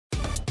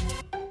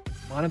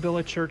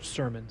Montebello Church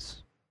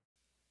Sermons.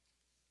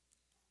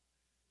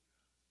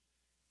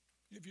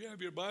 If you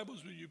have your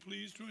Bibles, would you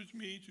please turn with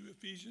me to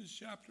Ephesians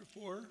chapter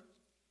 4?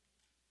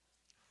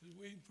 I was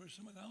waiting for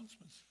some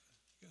announcements.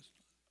 Yes.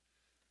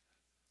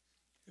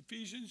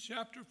 Ephesians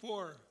chapter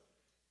 4.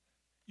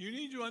 You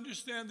need to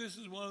understand this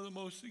is one of the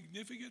most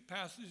significant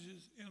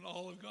passages in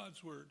all of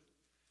God's Word.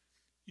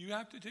 You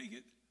have to take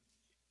it,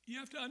 you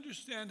have to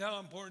understand how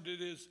important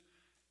it is.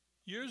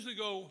 Years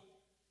ago,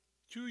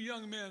 two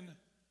young men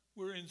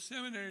were in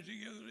seminary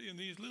together in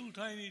these little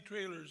tiny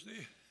trailers.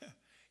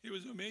 It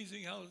was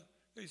amazing how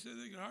they said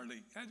they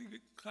had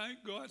to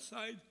go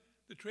outside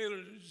the trailer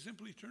to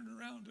simply turn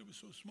around. It was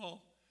so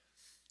small.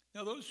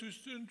 Now, those two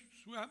students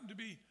who happened to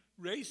be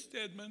Ray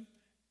Stedman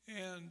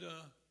and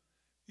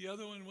the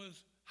other one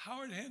was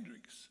Howard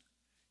Hendricks.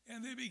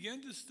 And they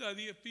began to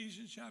study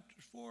Ephesians chapter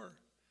 4.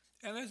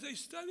 And as they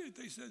studied it,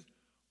 they said,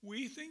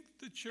 we think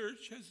the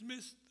church has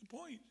missed the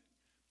point.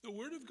 The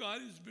Word of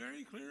God is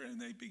very clear, and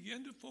they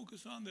begin to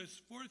focus on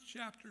this fourth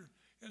chapter.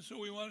 And so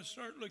we want to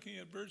start looking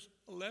at verse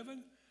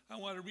 11. I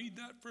want to read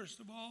that first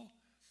of all.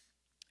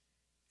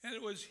 And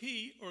it was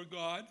He, or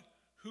God,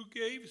 who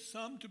gave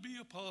some to be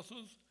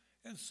apostles,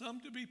 and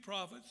some to be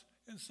prophets,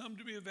 and some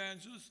to be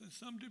evangelists, and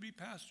some to be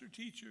pastor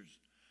teachers,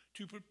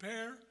 to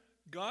prepare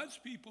God's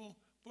people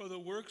for the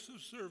works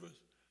of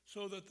service,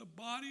 so that the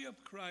body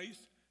of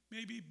Christ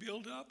may be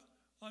built up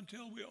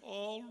until we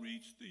all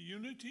reach the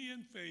unity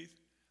in faith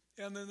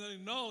and in the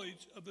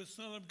knowledge of the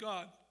Son of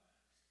God,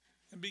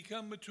 and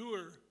become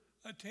mature,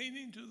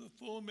 attaining to the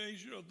full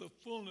measure of the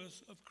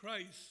fullness of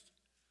Christ.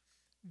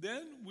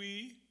 Then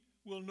we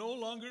will no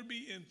longer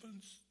be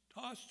infants,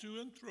 tossed to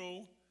and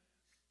fro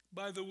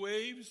by the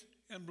waves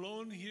and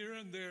blown here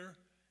and there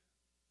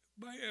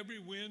by every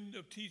wind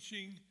of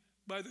teaching,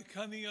 by the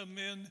cunning of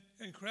men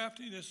and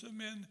craftiness of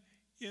men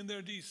in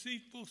their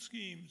deceitful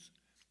schemes.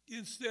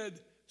 Instead,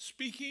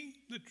 speaking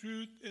the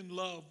truth in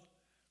love,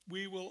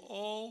 we will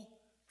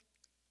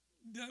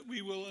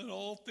in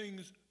all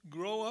things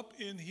grow up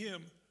in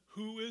Him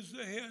who is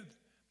the head,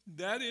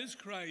 that is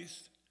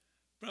Christ.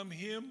 From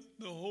Him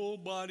the whole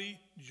body,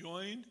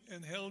 joined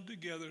and held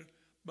together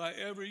by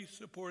every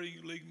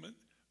supporting ligament,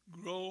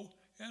 grow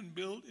and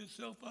build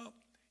itself up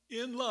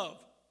in love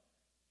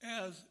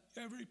as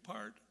every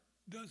part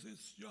does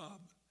its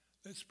job.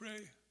 Let's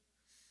pray.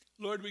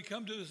 Lord, we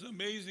come to this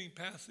amazing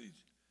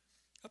passage,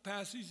 a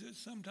passage that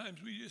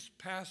sometimes we just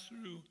pass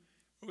through,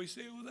 or we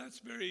say, well, that's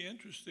very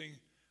interesting.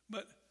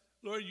 But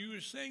Lord, you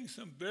are saying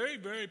some very,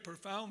 very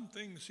profound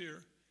things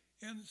here,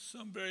 and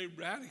some very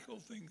radical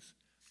things.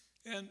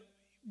 And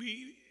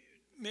we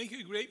make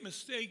a great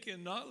mistake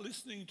in not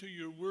listening to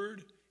your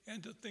word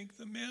and to think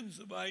the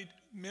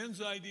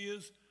men's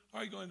ideas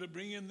are going to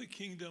bring in the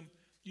kingdom.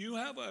 You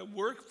have a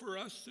work for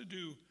us to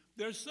do.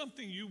 There's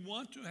something you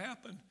want to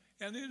happen,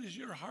 and it is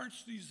your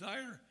heart's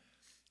desire.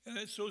 And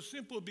it's so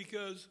simple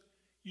because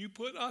you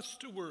put us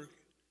to work.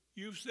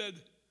 You've said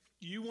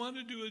you want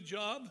to do a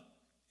job,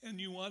 and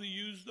you want to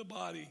use the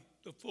body,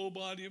 the full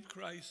body of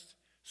Christ.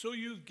 So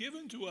you've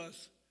given to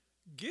us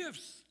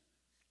gifts,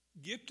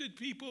 gifted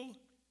people,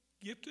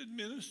 gifted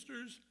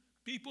ministers,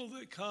 people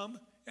that come,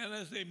 and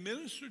as they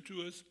minister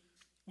to us,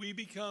 we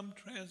become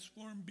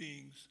transformed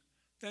beings.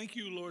 Thank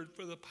you, Lord,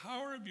 for the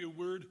power of your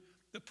word,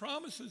 the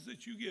promises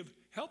that you give.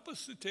 Help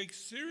us to take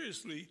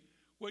seriously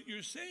what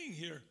you're saying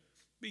here,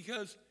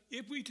 because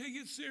if we take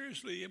it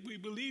seriously, if we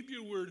believe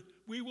your word,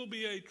 we will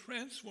be a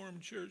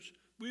transformed church.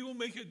 We will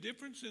make a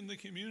difference in the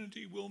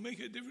community. We'll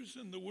make a difference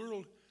in the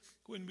world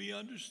when we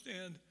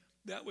understand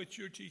that which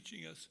you're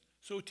teaching us.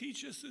 So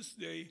teach us this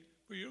day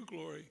for your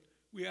glory.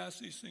 We ask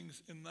these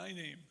things in thy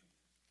name.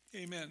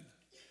 Amen.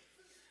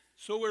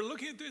 So we're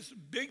looking at this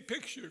big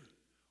picture.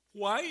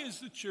 Why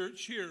is the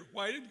church here?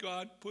 Why did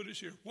God put us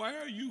here? Why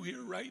are you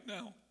here right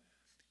now?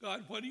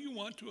 God, what do you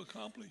want to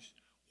accomplish?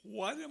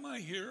 What am I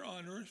here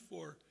on earth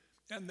for?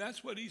 And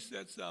that's what he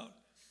sets out.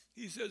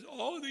 He says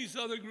all of these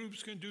other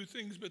groups can do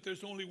things, but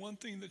there's only one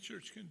thing the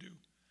church can do.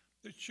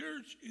 The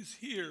church is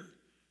here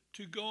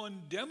to go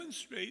and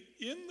demonstrate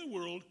in the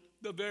world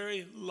the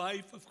very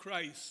life of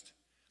Christ.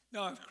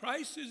 Now, if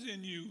Christ is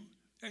in you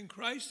and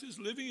Christ is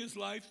living his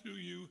life through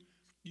you,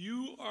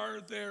 you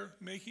are there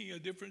making a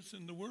difference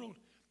in the world.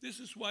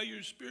 This is why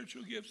your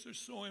spiritual gifts are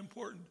so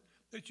important,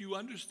 that you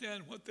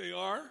understand what they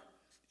are.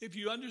 If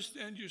you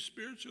understand your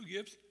spiritual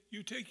gifts,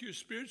 you take your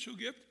spiritual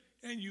gift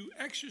and you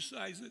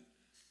exercise it.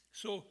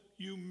 So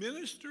you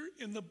minister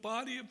in the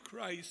body of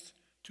Christ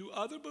to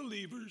other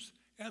believers,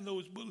 and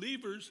those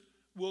believers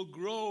will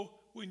grow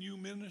when you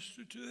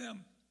minister to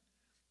them.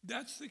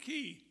 That's the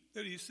key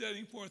that he's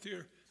setting forth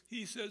here.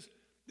 He says,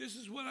 this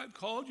is what I've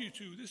called you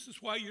to. This is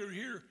why you're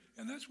here.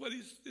 And that's what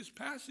this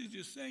passage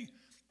is saying.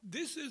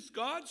 This is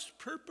God's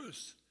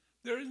purpose.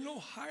 There is no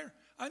higher.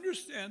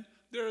 Understand,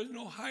 there is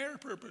no higher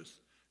purpose.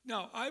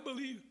 Now, I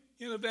believe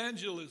in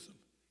evangelism.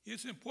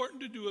 It's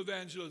important to do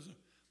evangelism.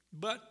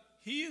 But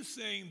he is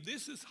saying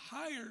this is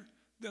higher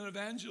than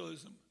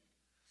evangelism.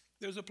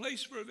 There's a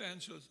place for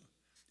evangelism.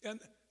 And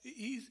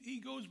he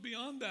goes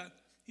beyond that.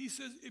 He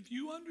says, if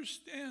you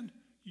understand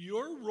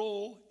your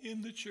role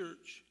in the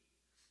church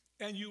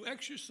and you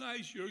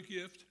exercise your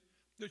gift,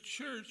 the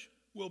church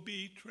will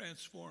be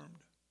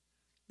transformed.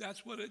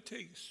 That's what it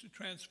takes to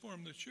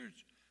transform the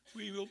church.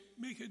 We will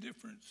make a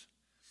difference.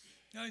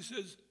 Now he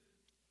says,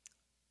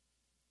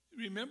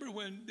 remember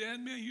when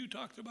Dan Mayhew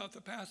talked about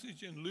the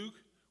passage in Luke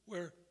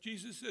where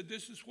Jesus said,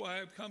 this is why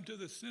I've come to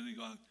the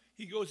synagogue.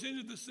 He goes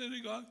into the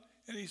synagogue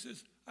and he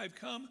says, I've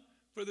come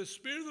for the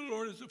Spirit of the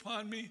Lord is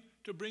upon me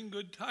to bring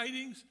good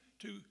tidings,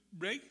 to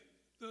break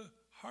the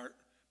heart,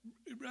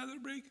 rather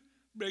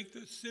break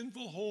the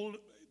sinful hold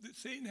that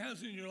Satan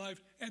has in your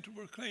life and to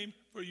proclaim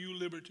for you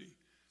liberty.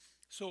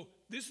 So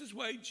this is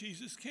why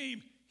Jesus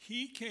came.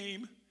 He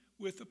came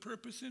with a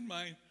purpose in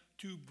mind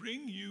to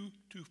bring you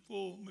to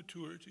full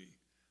maturity.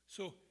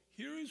 So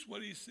here is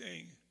what he's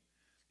saying.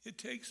 It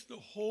takes the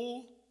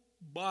whole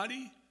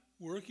body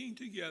working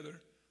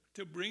together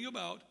to bring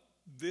about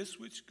this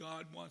which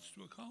God wants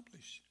to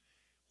accomplish.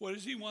 What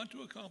does he want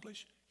to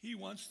accomplish? He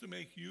wants to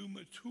make you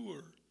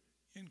mature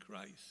in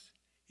Christ.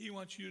 He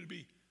wants you to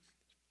be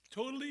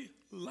totally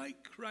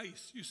like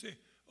Christ. You say,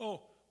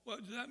 oh, well,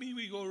 does that mean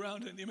we go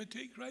around and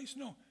imitate Christ?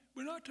 No,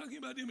 we're not talking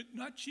about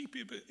not cheap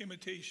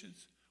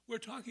imitations. We're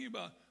talking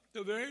about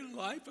the very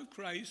life of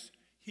Christ.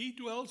 He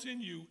dwells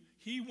in you.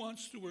 He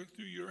wants to work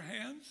through your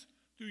hands,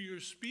 through your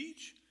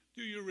speech,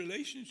 through your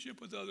relationship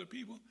with other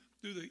people,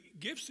 through the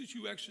gifts that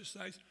you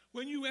exercise.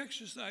 When you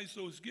exercise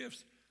those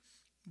gifts,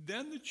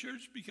 then the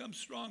church becomes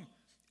strong.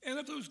 And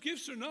if those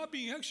gifts are not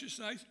being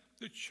exercised,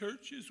 the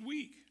church is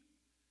weak.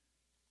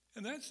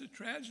 And that's the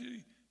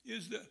tragedy,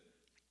 is that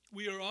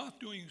we are off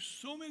doing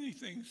so many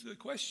things. The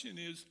question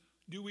is,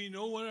 do we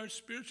know what our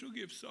spiritual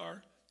gifts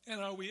are,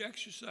 and are we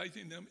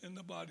exercising them in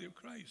the body of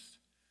Christ?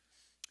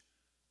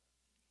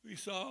 We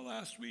saw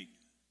last week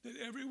that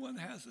everyone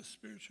has a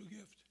spiritual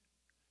gift.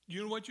 Do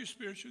you know what your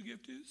spiritual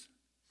gift is?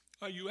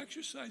 Are you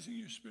exercising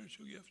your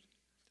spiritual gift?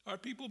 Are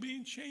people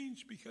being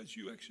changed because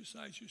you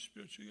exercise your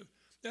spiritual gift?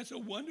 That's a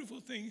wonderful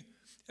thing,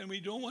 and we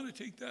don't want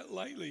to take that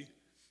lightly.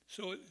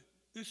 So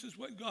this is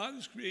what God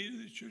has created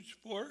the church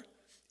for.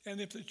 And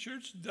if the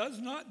church does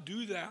not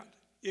do that,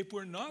 if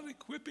we're not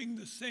equipping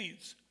the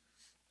saints,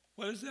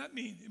 what does that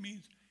mean? It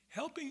means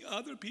helping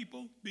other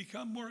people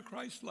become more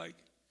Christ-like.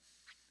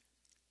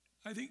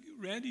 I think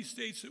Randy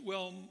states it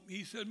well.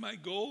 He said, my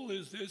goal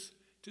is this,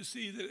 to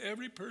see that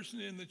every person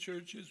in the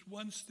church is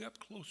one step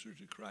closer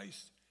to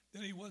Christ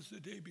than he was the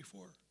day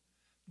before.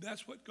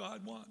 That's what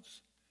God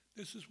wants.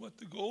 This is what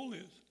the goal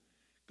is.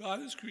 God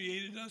has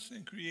created us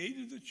and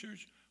created the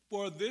church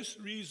for this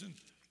reason,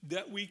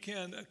 that we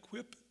can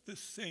equip the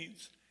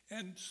saints.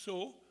 And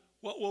so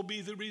what will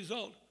be the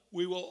result?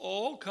 We will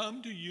all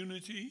come to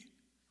unity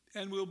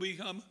and we'll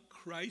become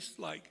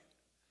Christ-like.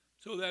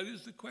 So that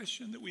is the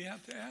question that we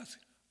have to ask.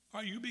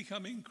 Are you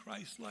becoming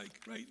Christ-like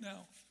right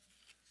now?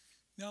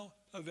 Now,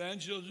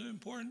 evangelism is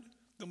important.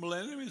 The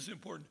millennium is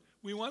important.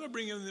 We want to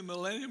bring in the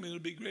millennium. It'll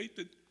be great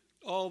that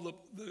all the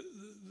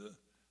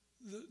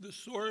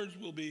swords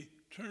will be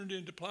turned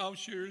into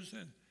plowshares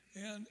and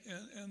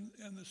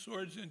the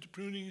swords into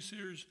pruning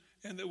shears,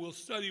 and that we'll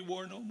study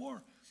war no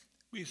more.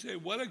 We say,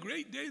 what a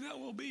great day that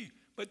will be.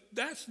 But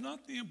that's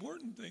not the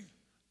important thing.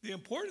 The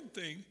important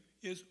thing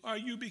is, are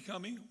you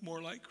becoming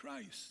more like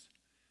Christ?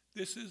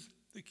 This is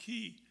the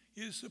key.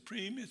 It is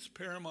supreme. It's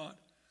paramount.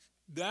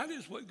 That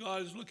is what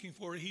God is looking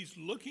for. He's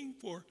looking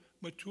for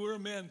mature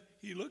men.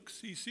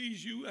 He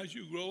sees you as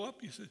you grow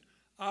up. He says,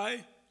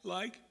 I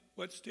like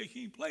what's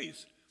taking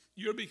place.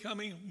 You're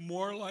becoming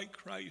more like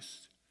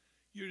Christ.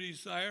 Your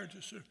desire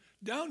to serve.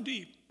 Down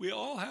deep, we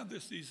all have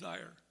this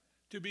desire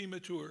to be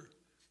mature.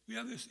 We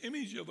have this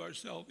image of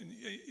ourselves, and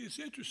it's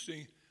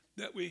interesting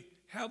that we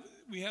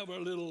have our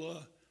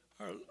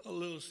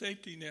little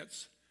safety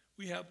nets.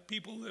 We have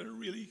people that are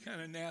really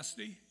kind of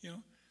nasty,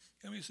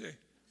 and we say,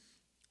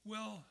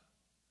 well,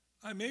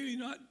 I may be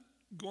not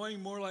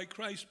going more like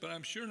Christ, but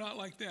I'm sure not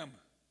like them.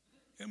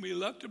 And we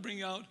love to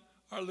bring out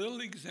our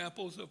little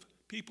examples of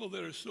people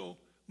that are so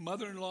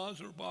mother-in-laws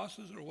or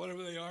bosses or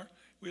whatever they are.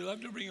 We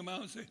love to bring them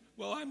out and say,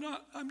 well, I'm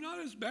not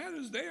as bad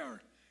as they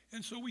are.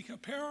 And so we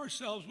compare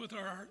ourselves with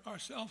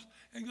ourselves.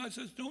 And God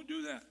says, don't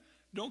do that.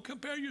 Don't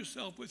compare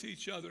yourself with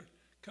each other.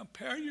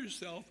 Compare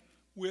yourself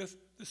with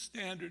the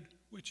standard,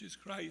 which is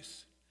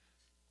Christ.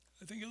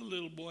 I think of a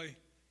little boy.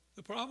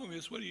 The problem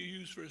is, what do you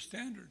use for a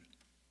standard?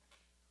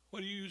 What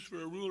do you use for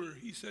a ruler?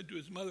 He said to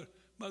his mother,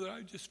 Mother,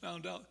 I just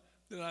found out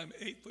that I'm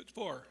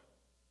 8'4".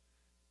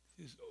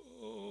 He says,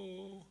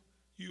 oh,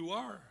 you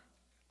are.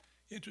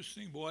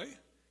 Interesting boy.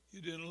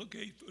 You didn't look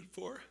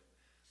 8'4".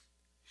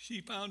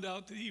 She found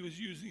out that he was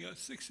using a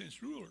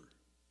 6-inch ruler.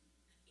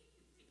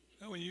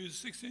 And when you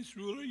use a 6-inch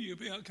ruler, you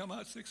come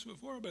out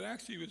 6'4", but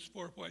actually it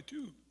was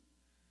 4.2.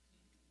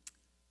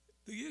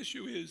 The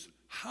issue is,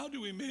 how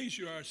do we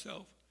measure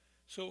ourselves?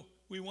 So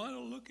we want to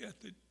look at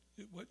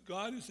what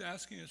God is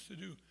asking us to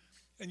do.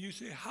 And you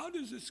say, how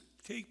does this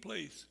take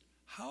place?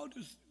 How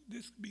does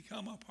this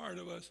become a part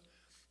of us?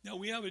 Now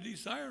we have a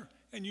desire,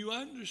 and you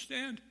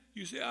understand.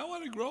 You say, I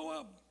want to grow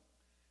up.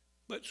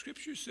 But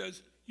Scripture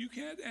says you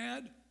can't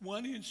add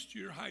 1 inch to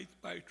your height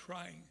by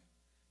trying.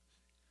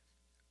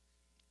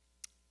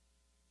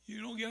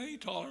 You don't get any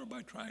taller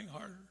by trying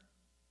harder.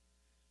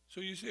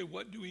 So you say,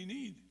 what do we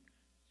need?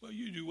 Well,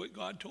 you do what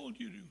God told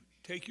you to do.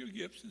 Take your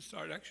gifts and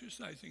start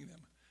exercising them.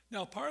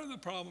 Now, part of the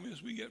problem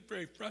is we get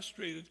very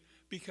frustrated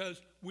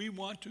because we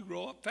want to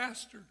grow up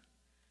faster.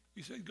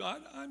 We say,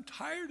 God, I'm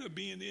tired of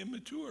being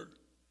immature.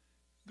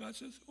 God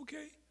says,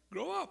 okay,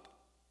 grow up.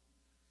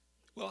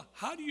 Well,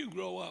 how do you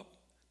grow up?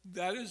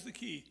 That is the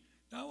key.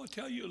 Now, I will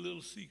tell you a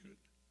little secret.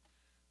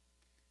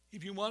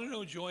 If you want to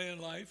know joy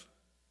in life,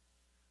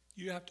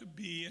 you have to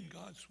be in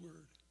God's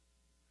Word.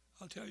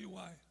 I'll tell you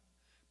why.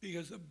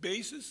 Because the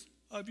basis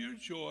of your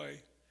joy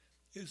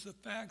is the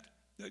fact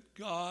that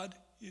God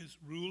is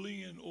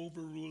ruling and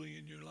overruling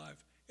in your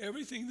life.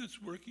 Everything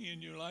that's working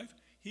in your life,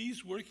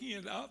 He's working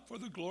it out for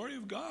the glory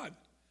of God.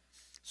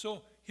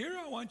 So here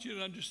I want you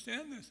to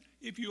understand this.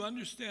 If you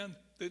understand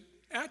the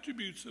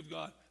attributes of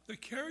God, the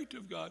character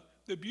of God,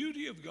 the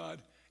beauty of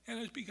God, and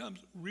it becomes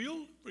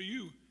real for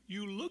you,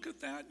 you look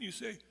at that and you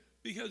say,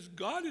 because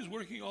God is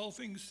working all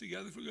things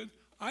together for good,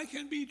 I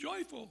can be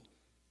joyful.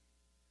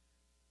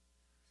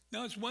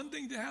 Now, it's one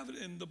thing to have it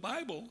in the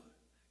Bible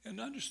and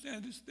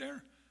understand it's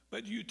there,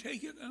 but you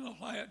take it and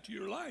apply it to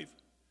your life.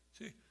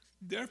 Say,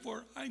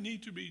 therefore, I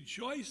need to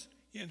rejoice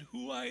in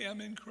who I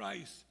am in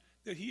Christ,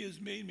 that He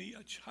has made me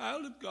a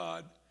child of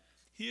God.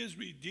 He has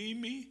redeemed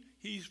me.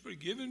 He's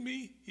forgiven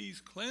me. He's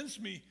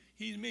cleansed me.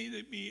 He's made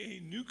me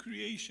a new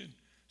creation.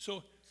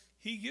 So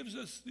He gives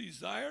us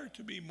desire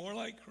to be more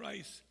like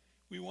Christ.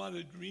 We want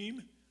to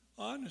dream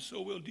on,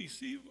 so we'll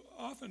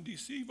often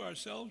deceive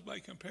ourselves by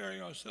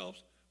comparing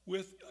ourselves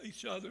with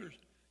each other.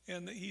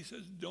 And He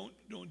says, don't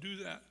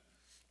do that.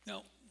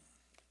 Now,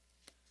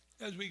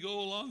 as we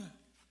go along,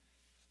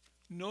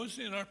 notice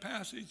in our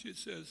passage it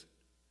says,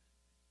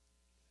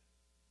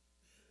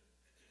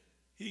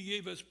 He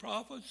gave us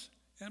prophets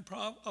and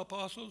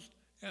apostles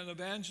and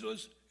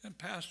evangelists and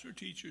pastor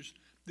teachers.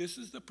 This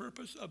is the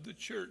purpose of the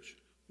church.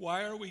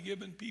 Why are we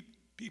given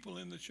people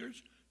in the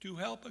church? To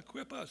help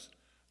equip us.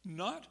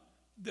 Not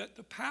that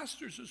the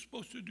pastors are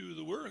supposed to do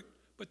the work,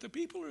 but the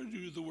people are to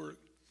do the work.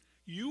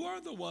 You are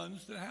the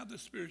ones that have the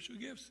spiritual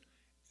gifts.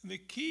 And the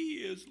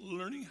key is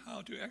learning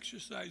how to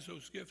exercise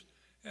those gifts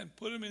and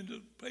put them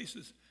into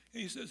places.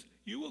 And He says,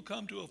 you will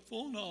come to a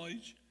full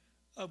knowledge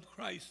of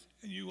Christ,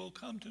 and you will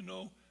come to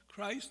know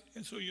Christ,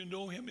 and so you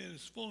know Him in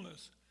His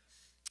fullness.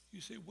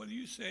 You say, what are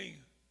you saying?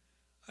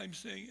 I'm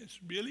saying it's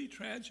really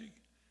tragic.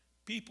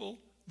 People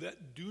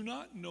that do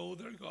not know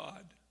their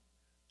God,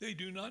 they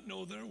do not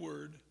know their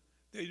Word,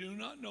 they do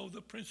not know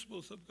the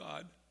principles of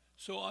God.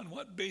 So on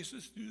what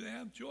basis do they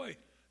have joy?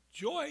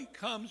 Joy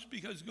comes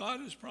because God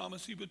has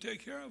promised He would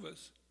take care of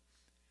us,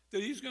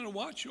 that He's going to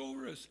watch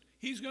over us.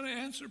 He's going to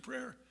answer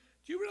prayer.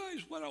 Do you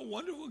realize what a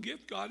wonderful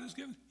gift God has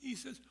given? He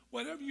says,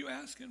 whatever you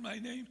ask in my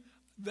name,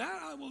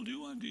 that I will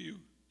do unto you.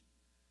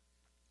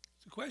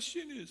 The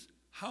question is,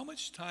 how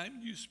much time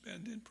do you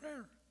spend in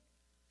prayer?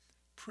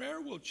 Prayer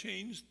will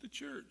change the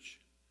church.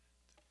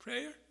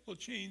 Prayer will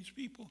change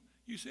people.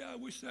 You say, I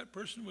wish that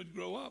person would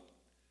grow up.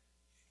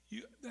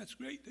 That's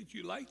great that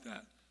you like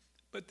that.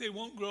 But they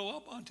won't grow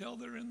up until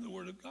they're in the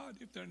Word of God.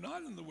 If they're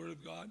not in the Word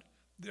of God,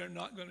 they're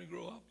not going to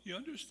grow up. You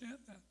understand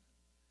that?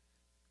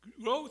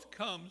 Growth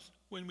comes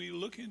when we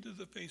look into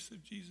the face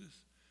of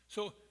Jesus.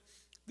 So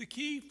the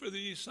key for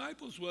the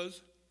disciples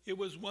was, it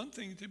was one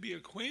thing to be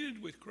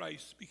acquainted with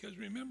Christ, because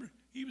remember,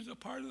 He was a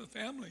part of the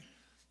family.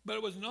 But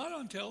it was not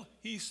until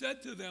He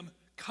said to them,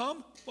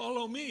 come,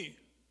 follow me.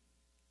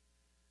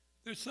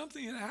 There's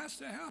something that has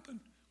to happen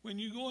when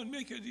you go and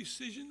make a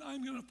decision.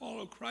 I'm going to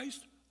follow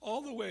Christ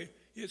all the way.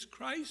 It's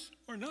Christ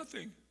or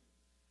nothing.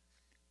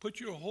 Put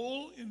your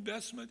whole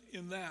investment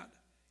in that,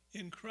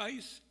 in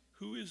Christ,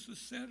 who is the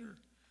center.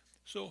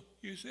 So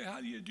you say, how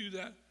do you do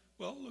that?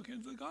 Well, look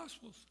into the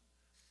Gospels.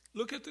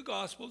 Look at the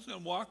Gospels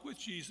and walk with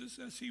Jesus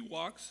as He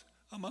walks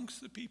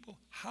amongst the people.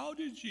 How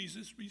did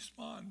Jesus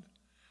respond?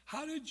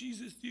 How did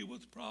Jesus deal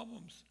with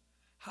problems?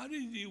 How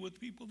did He deal with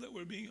people that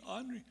were being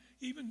honoring?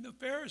 Even the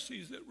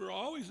Pharisees that were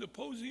always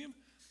opposing Him,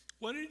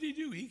 what did He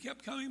do? He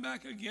kept coming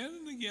back again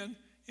and again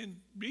and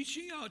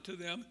reaching out to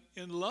them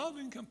in love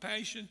and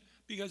compassion,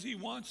 because He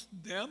wants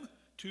them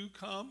to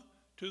come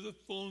to the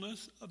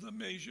fullness of the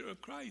measure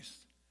of Christ.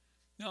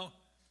 Now,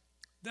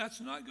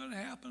 that's not going to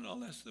happen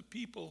unless the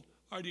people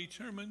are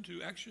determined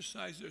to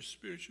exercise their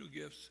spiritual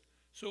gifts.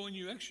 So when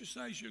you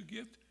exercise your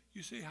gift,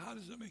 you say, how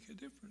does it make a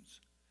difference?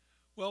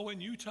 Well, when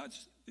you touch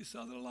this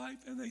other life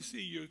and they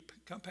see your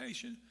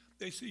compassion,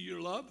 they see your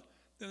love,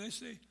 then they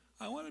say,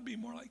 I want to be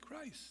more like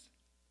Christ.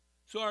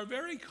 So our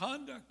very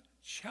conduct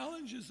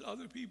challenges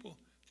other people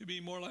to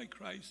be more like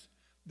Christ.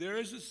 There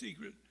is a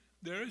secret.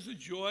 There is a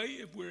joy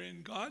if we're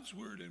in God's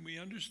Word and we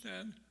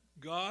understand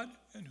God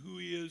and who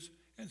He is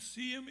and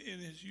see Him in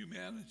His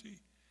humanity.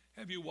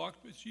 Have you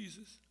walked with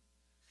Jesus?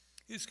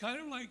 It's kind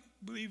of like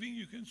believing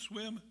you can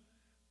swim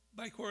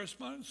by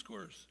correspondence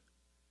course.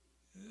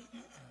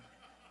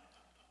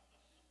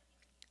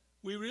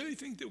 We really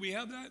think that we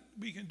have that,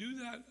 we can do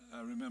that. I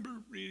remember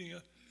reading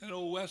an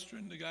old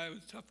Western. The guy was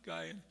a tough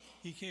guy, and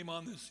he came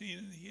on the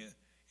scene,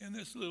 and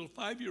this little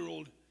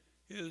 5-year-old,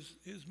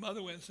 his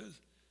mother went and says,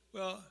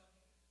 well,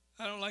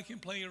 I don't like him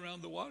playing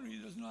around the water. He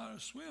doesn't know how to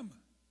swim.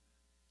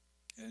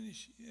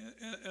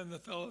 And the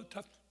fellow,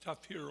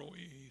 tough hero,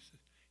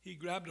 he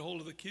grabbed a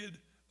hold of the kid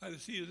by the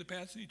seat of the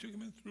pants and he took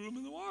him and threw him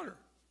in the water.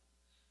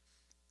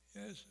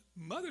 And his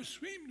mother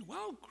screamed,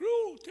 wow,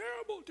 cruel,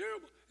 terrible,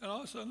 terrible. And all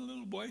of a sudden the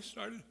little boy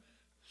started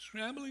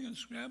scrambling and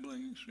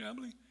scrambling and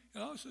scrambling.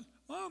 And all of a sudden,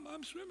 Mom,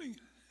 I'm swimming.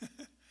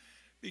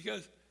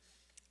 Because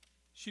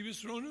she was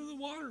thrown into the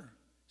water.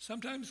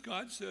 Sometimes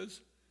God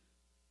says,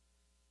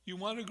 you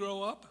want to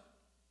grow up?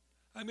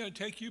 I'm going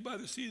to take you by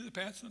the seat of the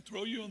pants and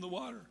throw you in the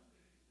water.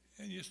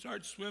 And you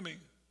start swimming.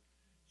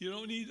 You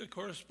don't need a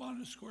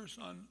correspondence course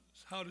on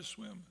how to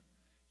swim.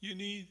 You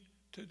need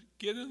to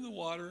get in the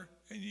water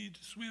and you need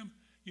to swim.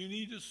 You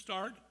need to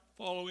start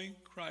following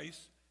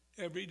Christ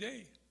every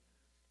day.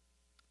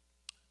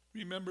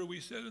 Remember, we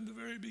said in the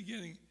very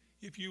beginning,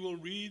 if you will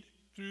read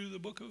through the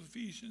book of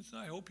Ephesians,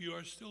 and I hope you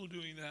are still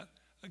doing that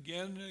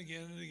again and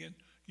again and again,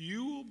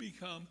 you will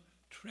become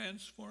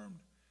transformed.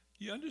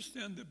 You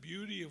understand the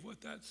beauty of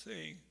what that's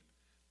saying?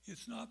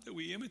 It's not that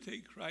we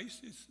imitate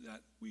Christ, it's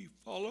that we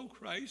follow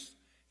Christ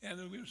and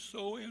that we're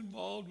so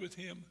involved with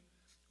him.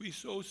 We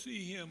so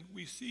see him.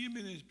 We see him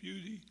in his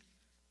beauty.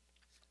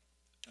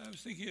 I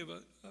was thinking of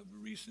a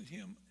recent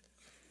hymn,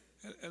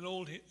 an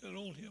old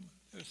hymn.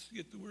 Let's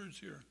get the words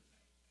here.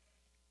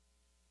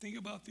 Think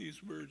about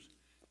these words.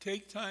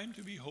 Take time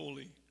to be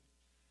holy.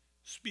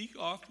 Speak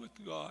oft with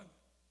God.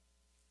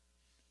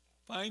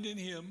 Find in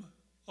him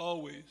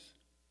always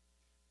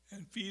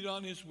and feed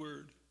on his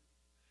word.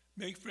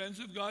 Make friends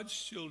of God's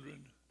children.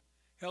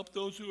 Help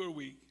those who are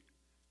weak,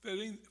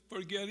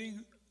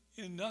 forgetting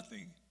in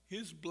nothing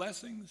his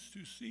blessings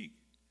to seek.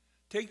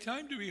 Take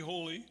time to be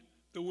holy.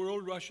 The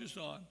world rushes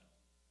on.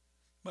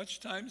 Much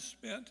time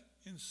spent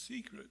in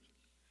secret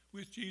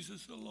with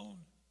Jesus alone.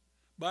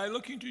 By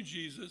looking to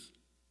Jesus,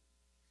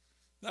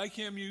 like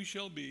him you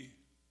shall be.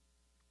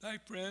 Thy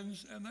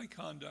friends and thy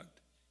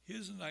conduct,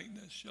 his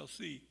likeness shall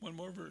see. One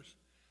more verse.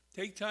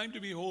 Take time to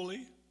be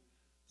holy.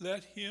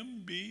 Let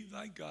him be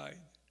thy guide.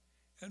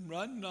 And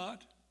run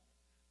not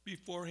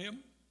before him,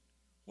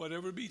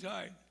 whatever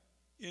betide.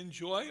 In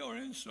joy or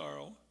in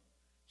sorrow,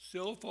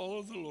 still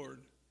follow the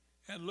Lord.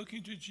 And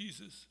looking to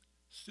Jesus,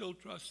 still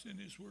trust in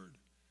his word.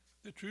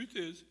 The truth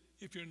is,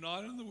 if you're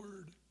not in the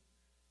word,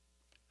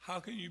 how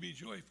can you be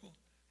joyful?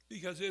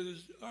 Because it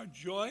is our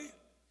joy,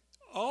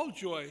 all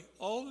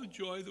the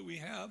joy that we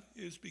have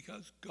is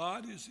because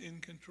God is in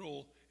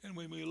control. And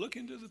when we look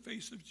into the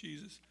face of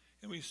Jesus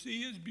and we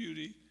see his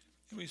beauty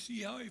and we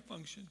see how he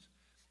functions,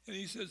 and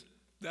he says,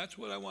 that's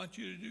what I want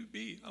you to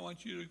be. I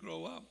want you to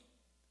grow up.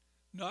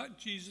 Not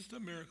Jesus the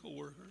miracle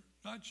worker,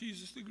 not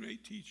Jesus the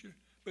great teacher,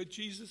 but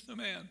Jesus the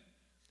man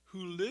who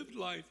lived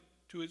life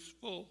to its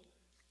full.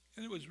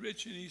 And it was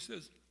rich, and he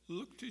says,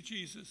 look to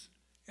Jesus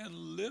and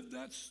live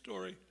that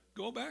story.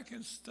 Go back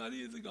and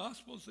study the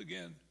Gospels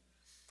again.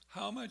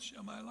 How much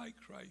am I like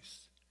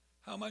Christ?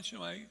 How much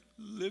am I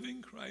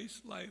living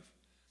Christ's life?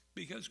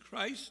 Because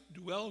Christ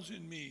dwells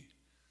in me.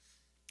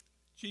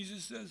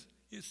 Jesus says,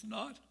 it's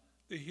not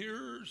the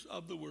hearers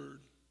of the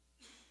word,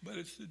 but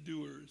it's the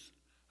doers.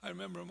 I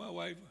remember my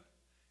wife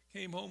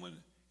came home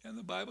and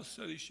the Bible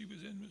study she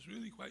was in was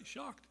really quite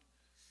shocked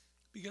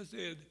because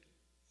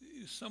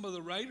some of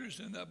the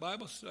writers in that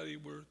Bible study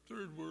were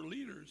third world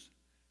leaders.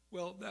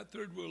 Well, that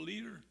third world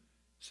leader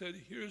said,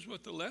 here's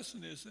what the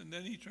lesson is, and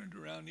then he turned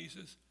around and he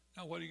says,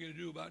 now what are you going to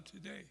do about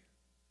today?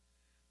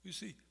 You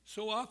see,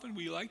 so often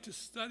we like to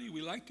study,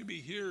 we like to be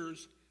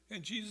hearers,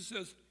 and Jesus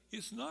says,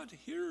 it's not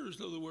hearers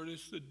of the word,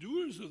 it's the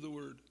doers of the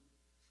word.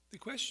 The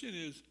question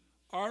is,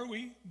 are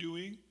we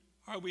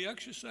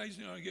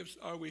exercising our gifts?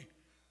 Are we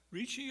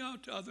reaching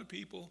out to other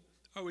people?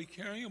 Are we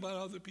caring about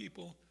other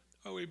people?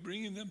 Are we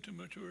bringing them to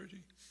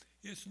maturity?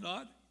 It's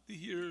not the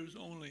hearers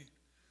only.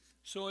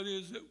 So it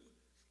is that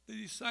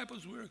the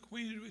disciples were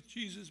acquainted with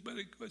Jesus, but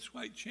it was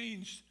quite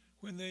changed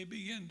when they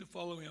began to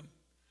follow him.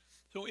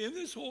 So in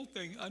this whole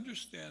thing,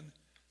 understand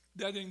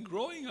that in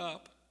growing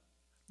up,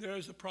 there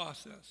is a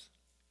process.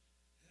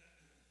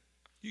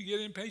 You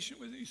get impatient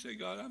with it. You say,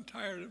 God, I'm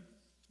tired of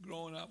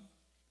growing up.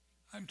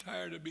 I'm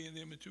tired of being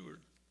immature.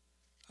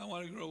 I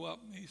want to grow up.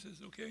 And he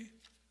says, okay,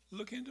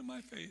 look into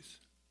my face.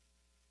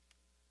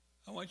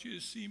 I want you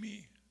to see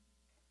me.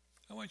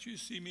 I want you to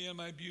see me in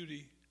my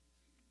beauty.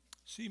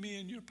 See me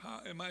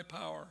in my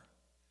power.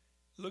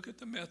 Look at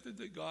the method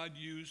that God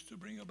used to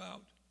bring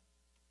about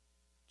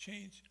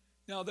change.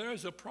 Now, there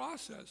is a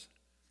process.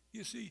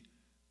 You see,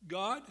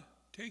 God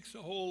takes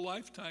a whole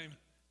lifetime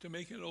to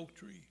make an oak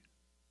tree.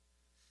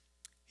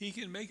 He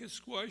can make a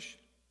squash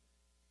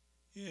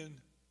in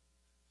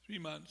 3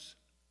 months.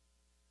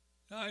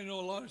 Now, I know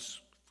a lot of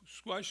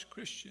squash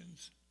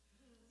Christians.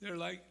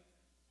 They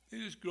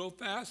just grow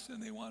fast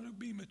and they want to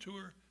be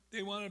mature.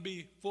 They want to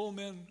be full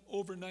men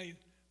overnight,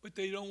 but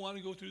they don't want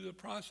to go through the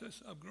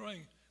process of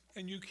growing.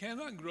 And you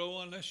cannot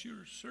grow unless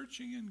you're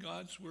searching in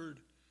God's word.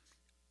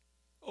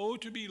 Oh,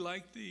 to be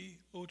like thee,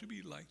 oh, to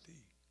be like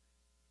thee,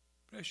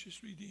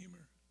 precious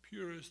Redeemer,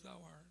 pure as thou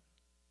art.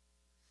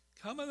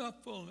 Come in thy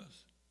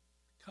fullness,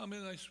 come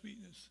in thy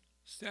sweetness,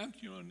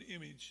 stamped your own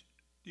image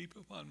deep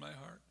upon my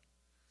heart.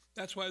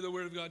 That's why the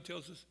Word of God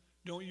tells us,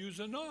 don't use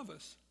a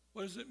novice.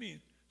 What does it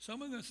mean?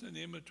 Someone that's an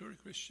immature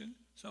Christian,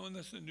 someone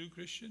that's a new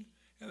Christian,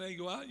 and they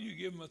go out and you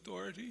give them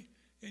authority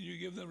and you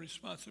give them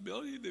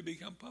responsibility, they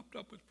become puffed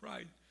up with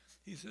pride.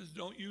 He says,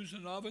 don't use a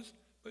novice,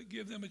 but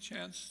give them a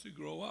chance to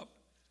grow up.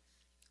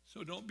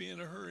 So don't be in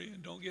a hurry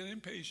and don't get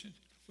impatient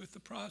with the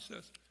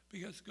process,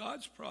 because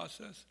God's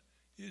process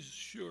is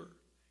sure.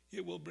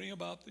 It will bring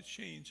about the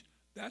change.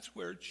 That's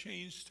where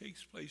change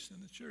takes place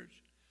in the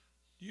church.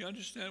 Do you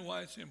understand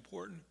why it's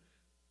important?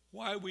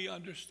 Why we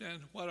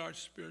understand what our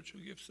spiritual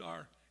gifts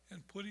are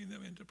and putting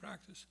them into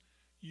practice?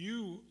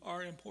 You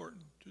are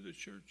important to the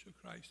church of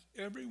Christ.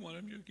 Every one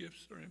of your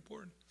gifts are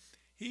important.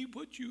 He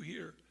put you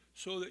here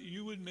so that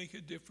you would make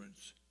a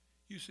difference.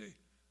 You say,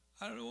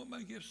 I don't know what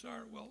my gifts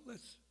are. Well,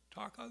 let's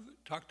talk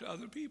to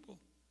other people.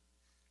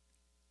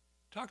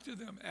 Talk to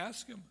them.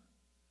 Ask them,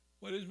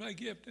 what is my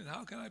gift and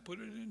how can I put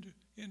it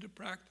into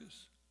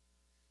practice?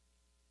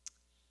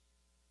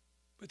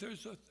 But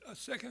there's a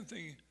second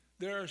thing.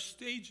 There are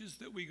stages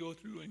that we go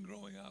through in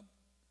growing up.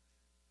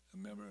 I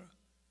remember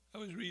I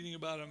was reading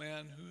about a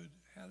man who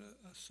had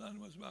a son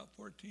who was about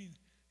 14,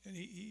 and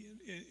he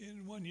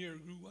in 1 year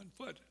grew 1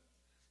 foot.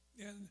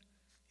 And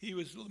he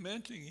was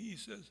lamenting. He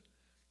says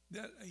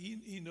that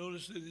he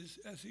noticed that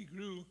as he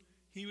grew,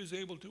 he was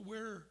able to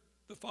wear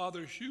the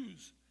father's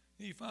shoes.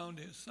 He found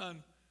his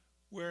son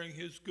wearing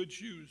his good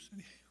shoes,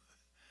 and he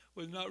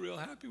was not real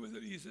happy with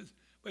it. He says,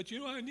 but you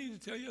know, I need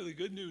to tell you the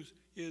good news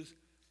is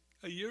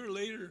a year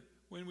later,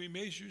 when we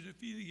measured his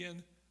feet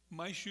again,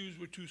 my shoes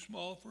were too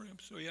small for him,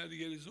 so he had to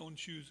get his own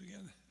shoes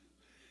again.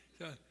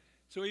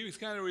 So he was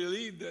kind of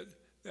relieved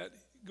that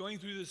going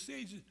through the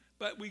stages,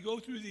 but we go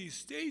through these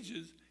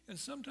stages, and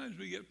sometimes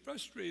we get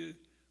frustrated.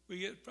 We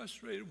get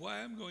frustrated why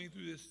I'm going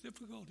through this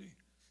difficulty.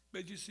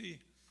 But you see,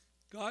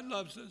 God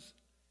loves us,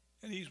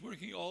 and he's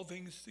working all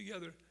things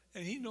together.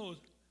 And he knows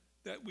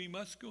that we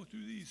must go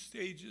through these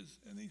stages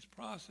and these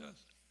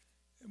processes,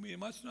 and we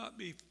must not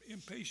be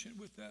impatient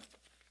with that.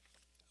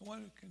 I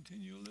want to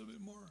continue a little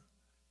bit more.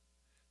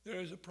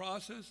 There is a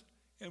process,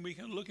 and we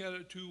can look at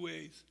it two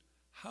ways.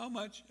 How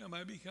much am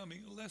I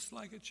becoming less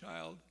like a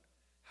child?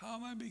 How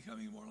am I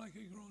becoming more like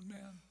a grown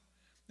man?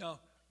 Now,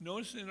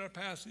 notice in our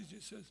passage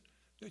it says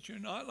that you're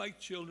not like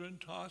children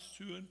tossed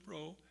to and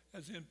fro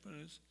as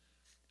infants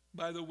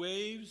by the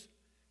waves.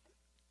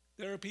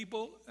 There are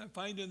people, I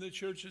find in the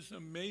church it's an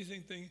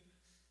amazing thing.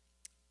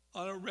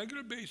 On a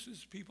regular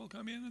basis, people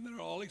come in and they're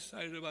all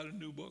excited about a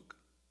new book.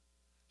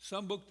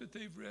 Some book that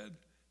they've read.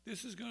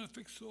 This is going to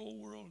fix the whole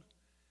world.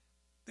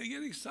 They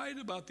get excited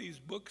about these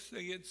books.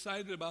 They get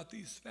excited about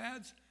these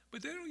fads,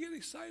 but they don't get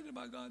excited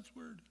about God's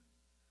Word.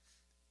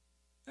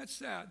 That's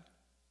sad,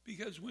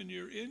 because when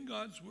you're in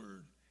God's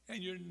Word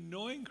and you're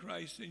knowing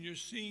Christ and you're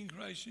seeing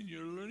Christ and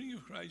you're learning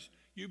of Christ,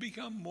 you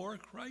become more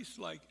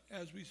Christ-like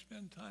as we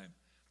spend time.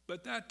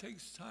 But that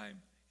takes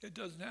time. It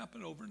doesn't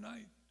happen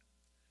overnight.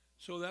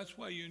 So that's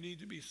why you need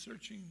to be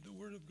searching the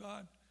Word of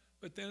God.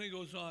 But then it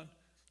goes on,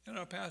 and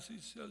our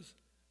passage says,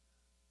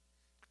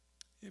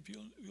 if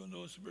you'll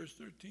notice verse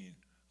 13,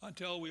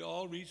 until we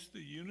all reach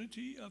the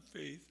unity of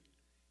faith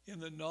in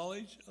the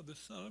knowledge of the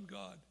Son of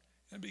God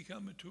and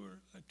become mature,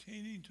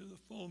 attaining to the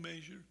full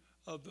measure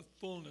of the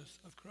fullness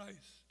of Christ.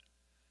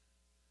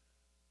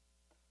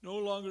 No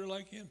longer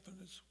like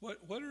infants. What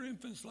are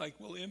infants like?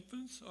 Well,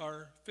 infants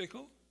are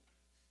fickle.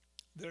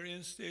 They're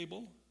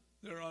unstable.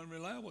 They're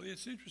unreliable.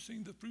 It's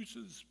interesting. The fruits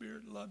of the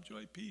Spirit, love,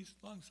 joy, peace,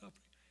 long-suffering.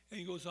 And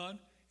he goes on.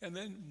 And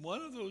then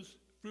one of those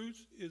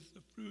fruits is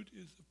the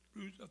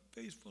fruit of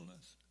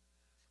faithfulness.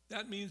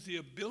 That means the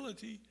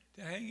ability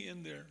to hang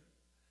in there.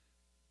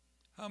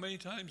 How many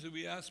times have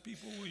we asked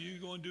people, will you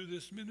go and do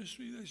this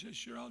ministry? They say,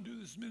 sure, I'll do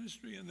this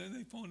ministry. And then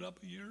they phone up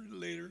a year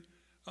later,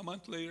 a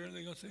month later, and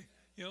they're going to say,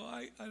 you know,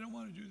 I don't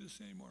want to do this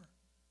anymore.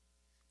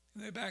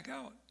 And they back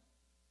out.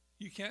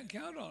 You can't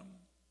count on them.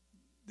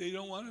 They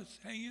don't want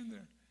to hang in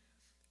there.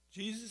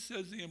 Jesus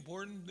says the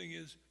important thing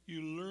is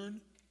you learn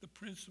the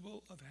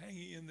principle of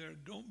hanging in there.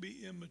 Don't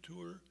be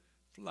immature,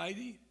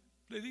 flitting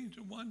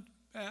to one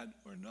fad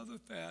or another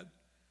fad.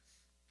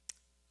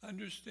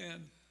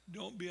 Understand,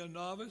 don't be a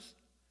novice.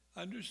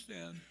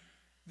 Understand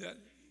that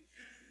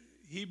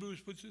Hebrews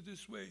puts it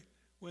this way.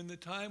 When the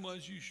time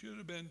was you should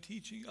have been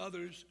teaching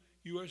others,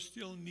 you are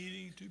still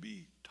needing to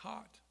be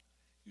taught.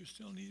 You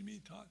still need to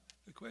be taught.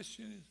 The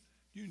question is,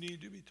 do you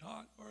need to be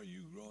taught, or are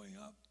you growing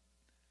up?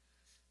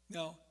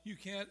 Now, you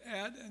can't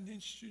add an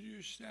inch to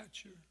your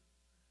stature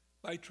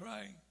by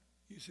trying.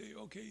 You say,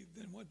 okay,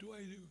 then what do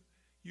I do?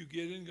 You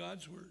get in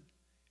God's Word,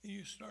 and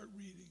you start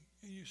reading,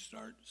 and you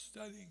start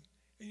studying,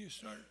 and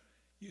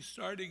you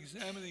start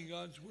examining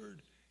God's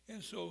Word.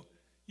 And so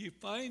you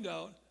find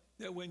out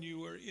that when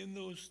you are in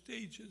those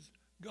stages,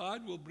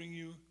 God will bring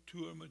you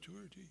to a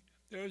maturity.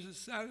 There is a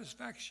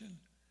satisfaction.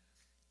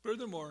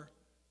 Furthermore,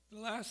 the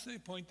last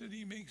point that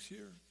he makes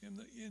here in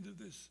the end of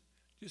this,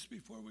 just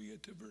before we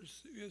get to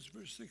verse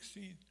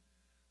 16.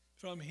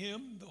 From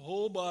him, the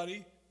whole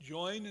body,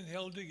 joined and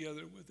held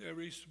together with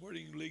every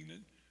supporting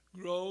ligament,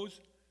 grows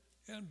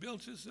and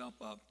builds itself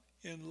up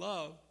in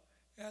love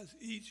as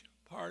each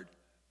part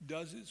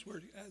does its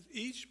work. As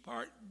each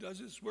part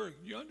does its work.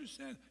 Do you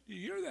understand? Do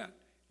you hear that?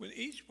 When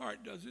each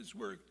part does its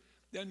work,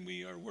 then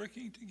we are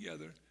working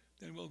together,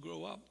 then we'll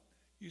grow up.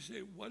 You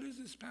say, what is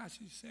this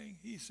passage saying?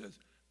 He says,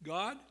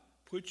 God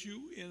put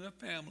you in a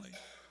family.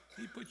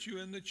 He put you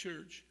in the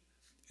church.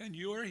 And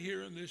you are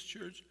here in this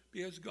church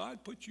because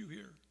God put you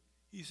here.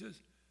 He says,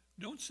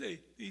 don't say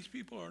these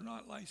people are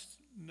not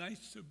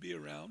nice to be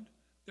around.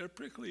 They're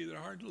prickly. They're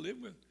hard to live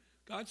with.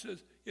 God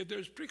says, if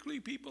there's prickly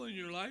people in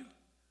your life,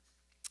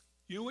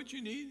 you know what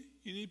you need?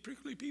 You need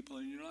prickly people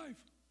in your life.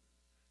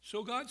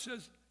 So God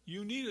says,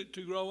 you need it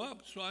to grow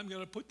up, so I'm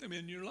going to put them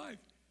in your life.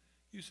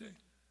 You say,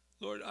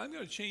 Lord, I'm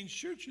going to change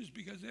churches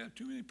because they have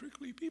too many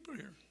prickly people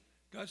here.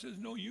 God says,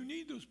 no, you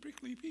need those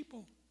prickly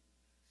people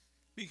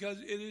because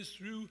it is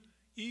through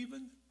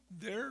even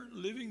their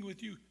living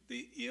with you.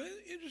 The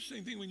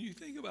interesting thing when you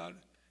think about it,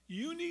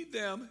 you need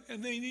them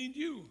and they need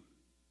you.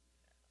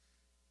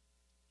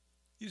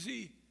 You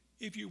see,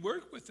 if you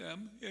work with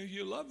them, if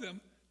you love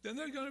them, then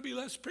they're going to be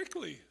less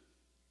prickly.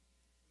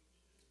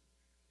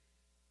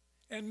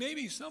 And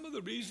maybe some of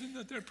the reason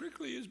that they're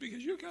prickly is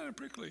because you're kind of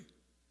prickly.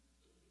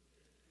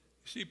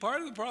 See,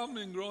 part of the problem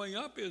in growing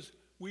up is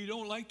we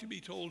don't like to be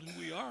told who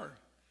we are.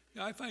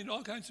 Now, I find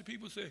all kinds of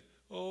people say,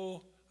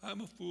 oh,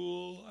 I'm a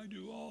fool. I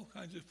do all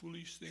kinds of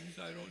foolish things.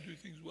 I don't do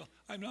things well.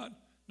 I'm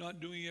not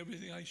doing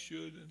everything I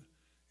should.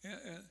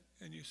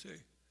 And you say,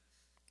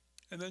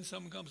 and then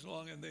someone comes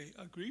along and they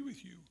agree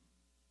with you.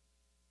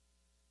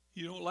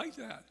 You don't like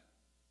that.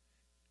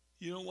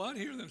 You don't want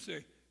to hear them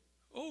say,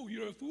 oh,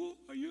 you're a fool?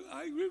 Are you?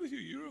 I agree with you.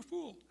 You're a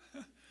fool.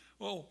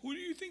 Well, who do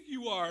you think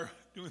you are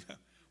doing that?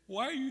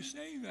 Why are you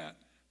saying that?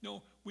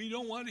 No, we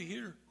don't want to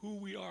hear who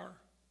we are.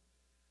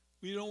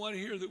 We don't want to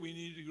hear that we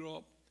need to grow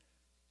up.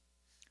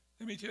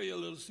 Let me tell you a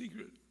little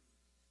secret.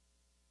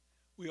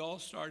 We all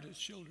start as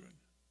children.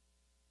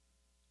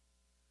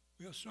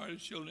 We all start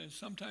as children, and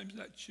sometimes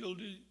that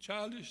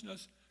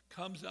childishness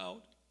comes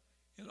out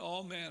in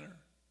all manner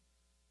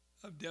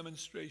of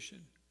demonstration.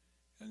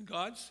 And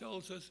God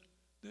tells us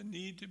the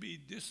need to be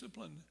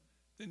disciplined,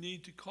 the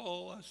need to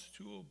call us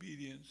to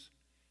obedience.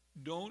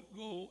 Don't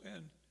go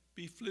and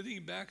be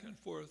flitting back and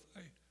forth.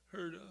 I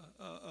heard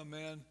a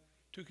man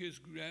took his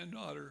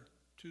granddaughter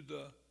to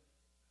the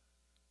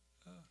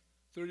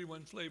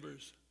 31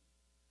 flavors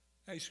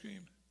ice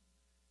cream.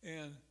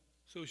 And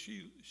so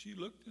she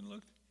looked and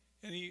looked,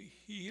 and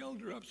he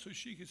held her up so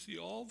she could see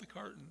all the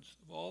cartons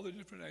of all the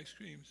different ice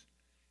creams.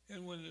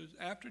 And when it was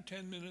after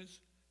 10 minutes,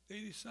 they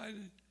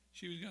decided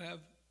she was going to have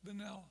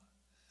vanilla.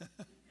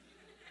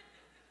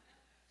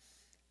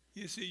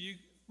 You see,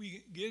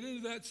 we get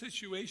into that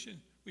situation.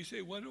 We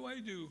say, what do I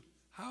do?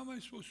 How am I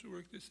supposed to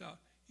work this out?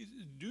 He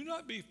says, do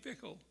not be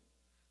fickle.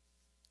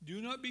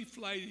 Do not be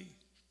flighty.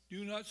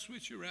 Do not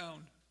switch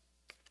around.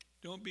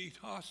 Don't be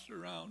tossed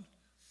around.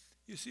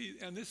 You see,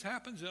 and this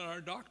happens in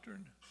our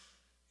doctrine.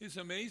 It's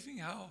amazing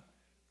how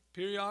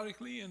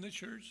periodically in the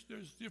church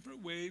there's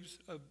different waves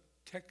of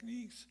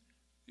techniques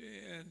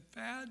and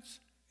fads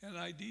and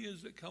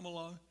ideas that come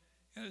along.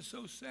 And it's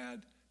so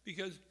sad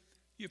because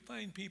you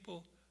find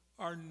people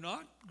are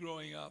not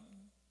growing up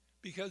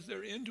because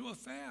they're into a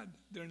fad.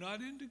 They're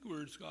not into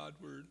God's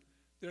word.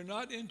 They're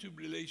not into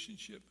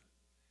relationship.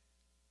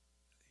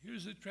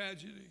 Here's the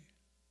tragedy,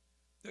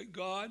 that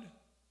God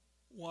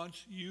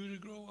wants you to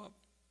grow up.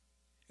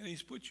 And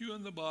he's put you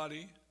in the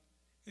body,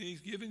 and he's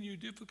given you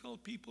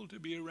difficult people to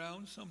be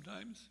around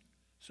sometimes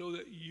so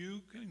that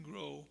you can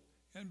grow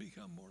and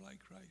become more like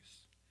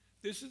Christ.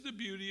 This is the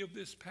beauty of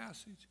this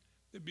passage.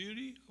 The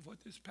beauty of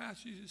what this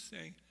passage is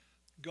saying.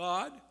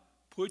 God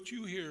put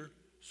you here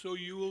so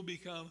you will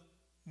become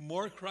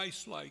more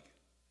Christ-like.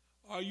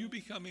 Are you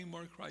becoming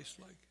more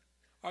Christ-like?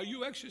 Are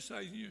you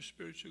exercising your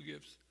spiritual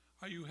gifts?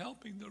 Are you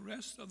helping the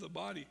rest of the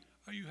body?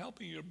 Are you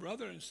helping your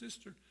brother and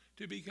sister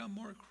to become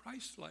more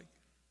Christ-like?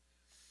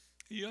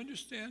 You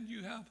understand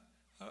you have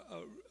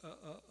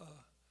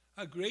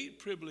a great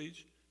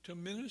privilege to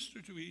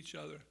minister to each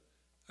other.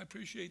 I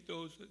appreciate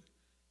those that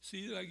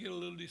see that I get a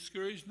little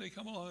discouraged and they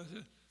come along and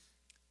say,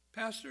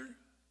 Pastor,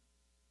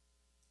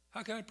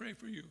 how can I pray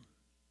for you?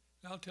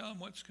 And I'll tell them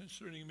what's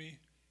concerning me.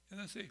 And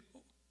they'll say,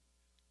 oh,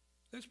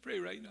 let's pray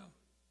right now.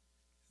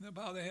 And they'll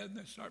bow their head and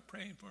they'll start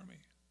praying for me.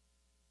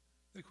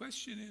 The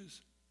question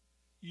is,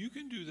 you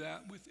can do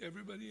that with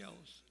everybody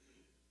else.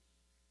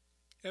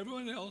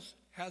 Everyone else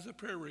has a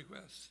prayer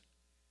request,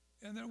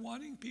 and they're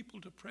wanting people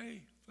to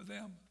pray for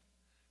them.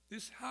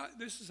 This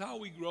is how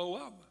we grow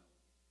up.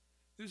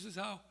 This is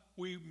how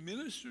we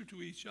minister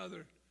to each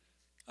other.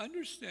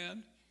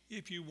 Understand,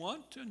 if you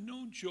want to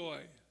know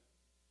joy,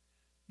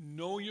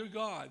 know your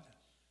God,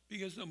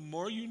 because the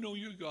more you know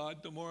your God,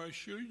 the more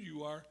assured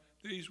you are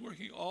that he's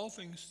working all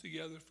things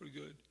together for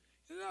good.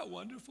 Isn't that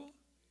wonderful?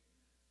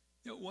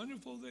 Isn't it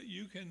wonderful that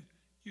you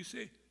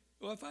say,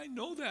 well, if I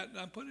know that and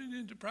I'm putting it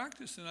into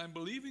practice and I'm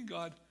believing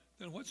God,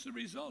 then what's the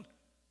result?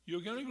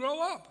 You're going to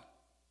grow up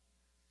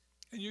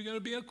and you're going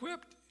to be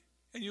equipped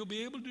and you'll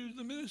be able to do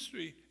the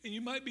ministry. And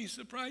you might be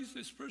surprised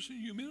this person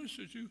you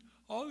minister to,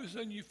 all of a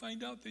sudden you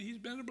find out that he's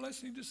been a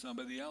blessing to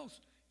somebody else.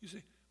 You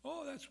say,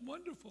 oh, that's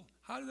wonderful.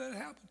 How did that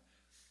happen?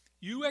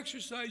 You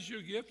exercise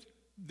your gift.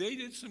 They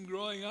did some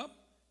growing up.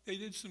 They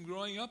did some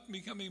growing up and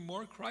becoming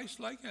more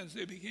Christ-like. As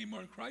they became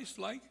more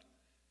Christ-like,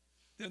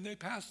 then they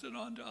passed it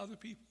on to other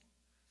people.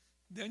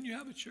 Then you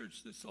have a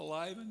church that's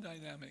alive and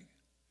dynamic.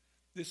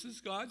 This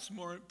is God's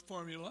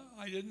formula.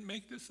 I didn't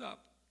make this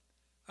up.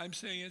 I'm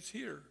saying it's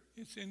here.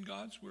 It's in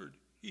God's word.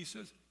 He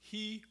says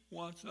he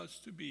wants us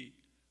to be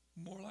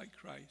more like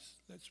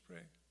Christ. Let's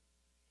pray.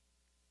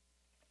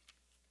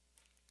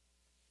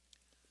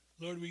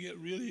 Lord, we get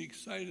really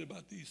excited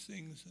about these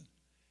things, and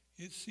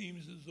it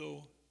seems as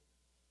though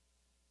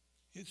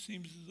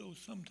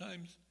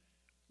sometimes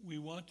we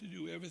want to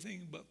do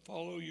everything but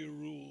follow your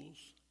rules.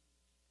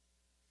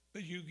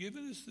 But you've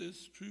given us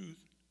this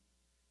truth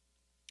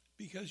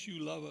because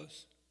you love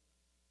us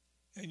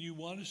and you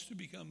want us to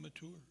become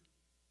mature.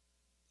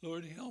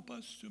 Lord, help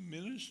us to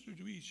minister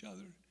to each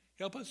other.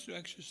 Help us to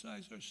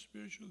exercise our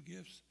spiritual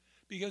gifts.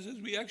 Because as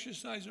we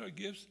exercise our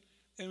gifts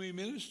and we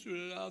minister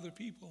to other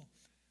people,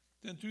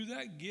 then through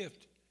that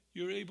gift,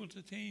 you're able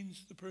to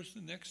change the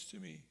person next to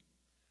me.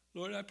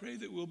 Lord, I pray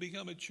that we'll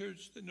become a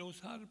church that knows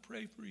how to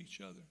pray for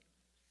each other.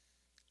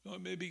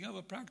 Lord, it may become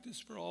a practice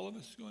for all of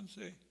us to go and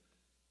say,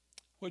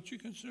 what you're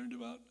concerned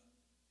about,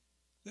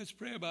 let's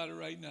pray about it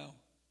right now.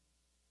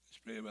 Let's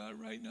pray about it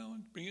right now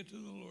and bring it to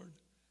the Lord.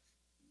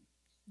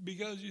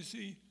 Because you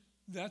see,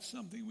 that's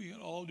something we can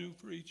all do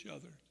for each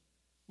other.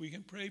 We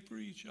can pray for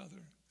each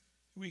other.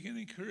 We can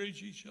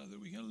encourage each other.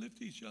 We can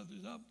lift each other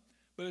up.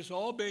 But it's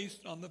all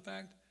based on the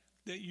fact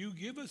that you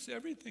give us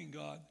everything,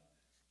 God.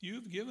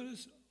 You've given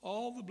us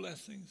all the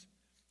blessings.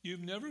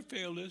 You've never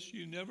failed us.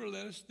 You've never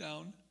let us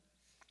down.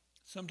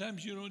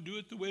 Sometimes you don't do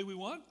it the way we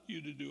want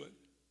you to do it.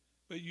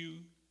 But you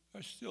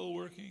are still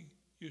working.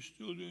 You're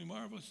still doing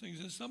marvelous things.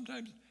 And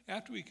sometimes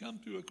after we come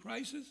through a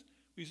crisis,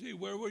 we say,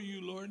 where were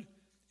you, Lord?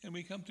 And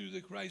we come through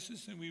the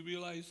crisis and we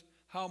realize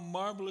how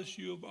marvelous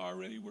you have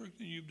already worked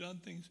and you've done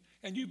things.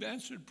 And you've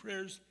answered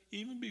prayers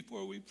even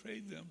before we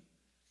prayed them.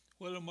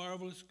 What a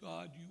marvelous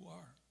God you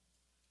are.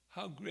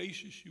 How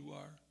gracious you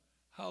are.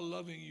 How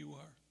loving you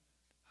are.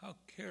 How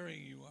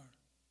caring you are.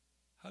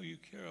 How you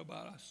care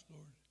about us,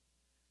 Lord.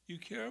 You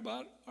care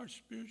about our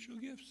spiritual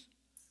gifts.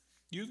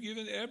 You've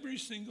given every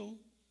single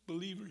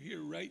believer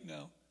here right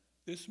now,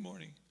 this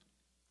morning,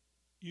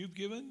 you've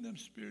given them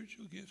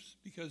spiritual gifts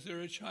because they're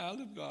a child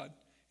of God.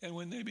 And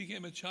when they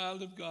became a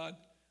child of God,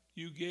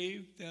 you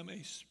gave them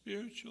a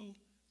spiritual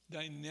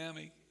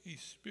dynamic, a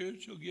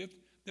spiritual gift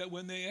that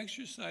when they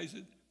exercise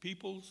it,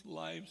 people's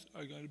lives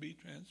are going to be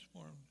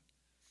transformed.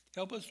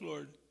 Help us,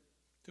 Lord,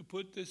 to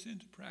put this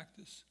into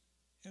practice,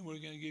 and we're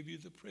going to give you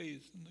the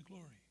praise and the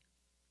glory.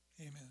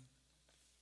 Amen.